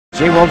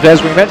Seawolves,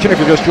 as we mentioned, if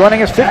you're just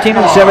joining us, 15-7,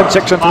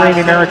 6-3 in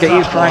the America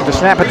East, trying to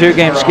snap a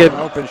two-game skid.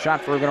 Open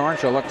shot for Orange.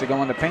 She'll look to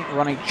go in the paint.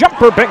 Running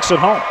jumper, banks it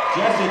home.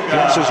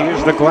 Jess has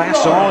used the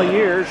glass all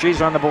year.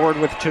 She's on the board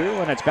with 2,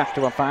 and it's back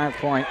to a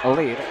 5-point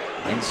lead.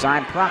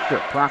 Inside Proctor.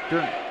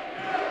 Proctor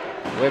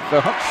with the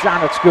hook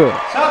shot. It's good.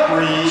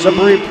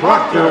 Sabri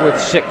Proctor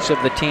with 6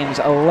 of the team's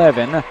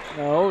 11.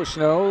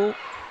 Snow.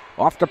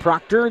 Off to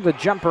Proctor, the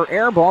jumper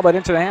air ball, but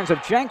into the hands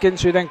of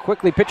Jenkins, who then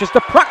quickly pitches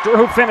to Proctor,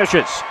 who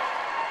finishes.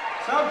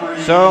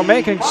 So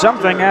making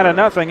something out of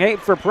nothing. 8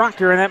 for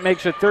Proctor, and that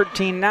makes it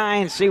 13-9.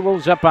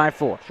 Seawolves up by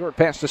 4. Short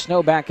pass to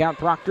Snow, back out.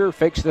 Proctor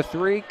fakes the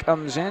 3,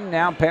 comes in,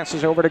 now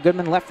passes over to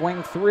Goodman, left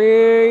wing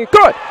 3.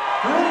 Good!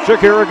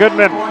 Shakira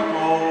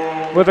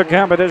Goodman with a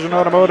Competition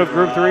Automotive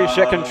Group 3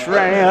 second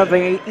tray of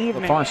the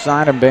evening. The far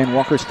side, and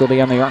Bayne-Walker still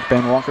beyond the arc.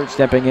 Bayne-Walker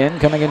stepping in,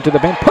 coming into the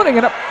paint, putting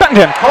it up,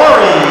 Binghamton.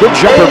 Good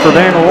jumper for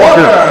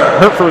Bayne-Walker.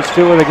 Her first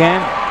 2 of the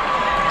game.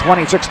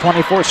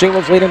 26-24,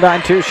 Seawolves leading by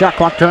 2. Shot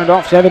clock turned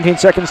off, 17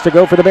 seconds to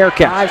go for the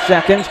Bearcats. 5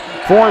 seconds,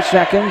 4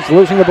 seconds,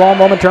 losing the ball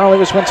momentarily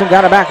with Swinson.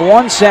 Got it back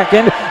 1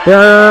 second.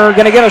 They're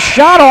going to get a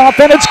shot off,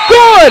 and it's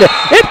good!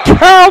 It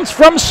counts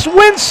from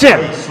Swinson.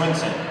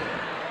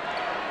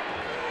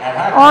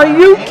 Are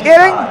you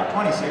kidding?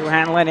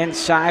 Hanlon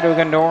inside,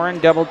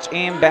 Uganoran double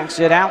team, backs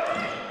it out.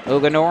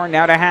 Uganoran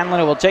now to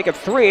Hanlon, who will take a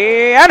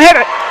 3 and hit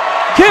it.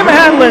 Kim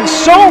Hanlon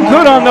so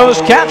good on those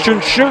catch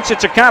and shoots.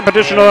 It's a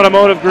Competition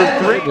Automotive Group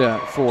 3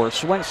 for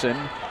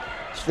Swinson.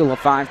 Still a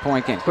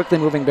 5-point game. Quickly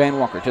moving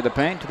Bayne-Walker to the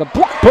paint, to the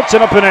block, puts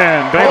it up and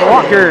in.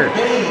 Bayne-Walker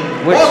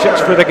with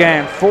 6 for the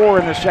game,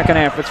 4 in the second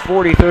half. It's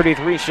 40-33.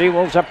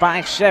 Seawolves up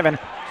by 7.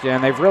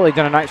 And they've really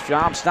done a nice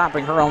job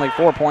stopping her. Only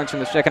 4 points in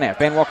the second half.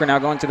 Bayne-Walker now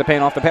going to the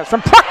paint off the pass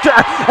from Proctor.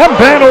 And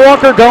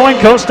Bayne-Walker going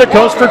coast to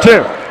coast for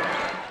 2.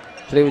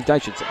 So I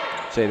should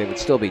say they would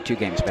still be 2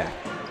 games back.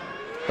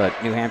 But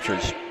New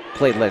Hampshire's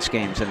played less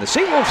games. And the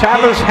Seawolves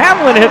have as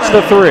Hanlon hits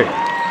the 3.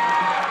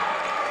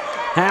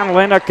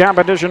 Hanlon, a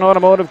Competition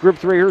Automotive Group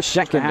 3, her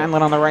second.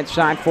 Hanlon on the right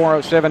side,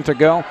 4:07 to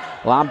go.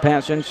 Lob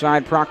pass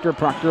inside Proctor.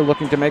 Proctor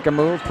looking to make a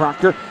move.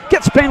 Proctor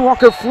gets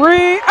Bayne-Walker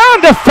free,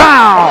 and a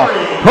foul!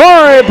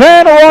 Kori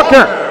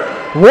Bayne-Walker,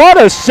 what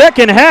a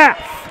second half!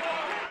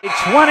 A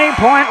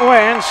 20-point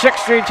win,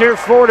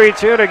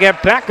 62-42 to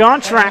get back on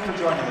track.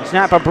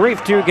 Snap a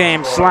brief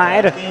 2-game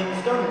slide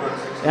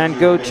and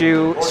go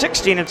to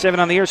 16-7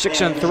 on the year,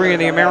 6-3 in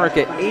the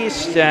America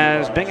East,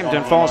 as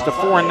Binghamton falls to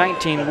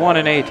 4-19,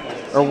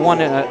 1-8, or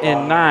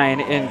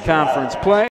 1-9 in conference play.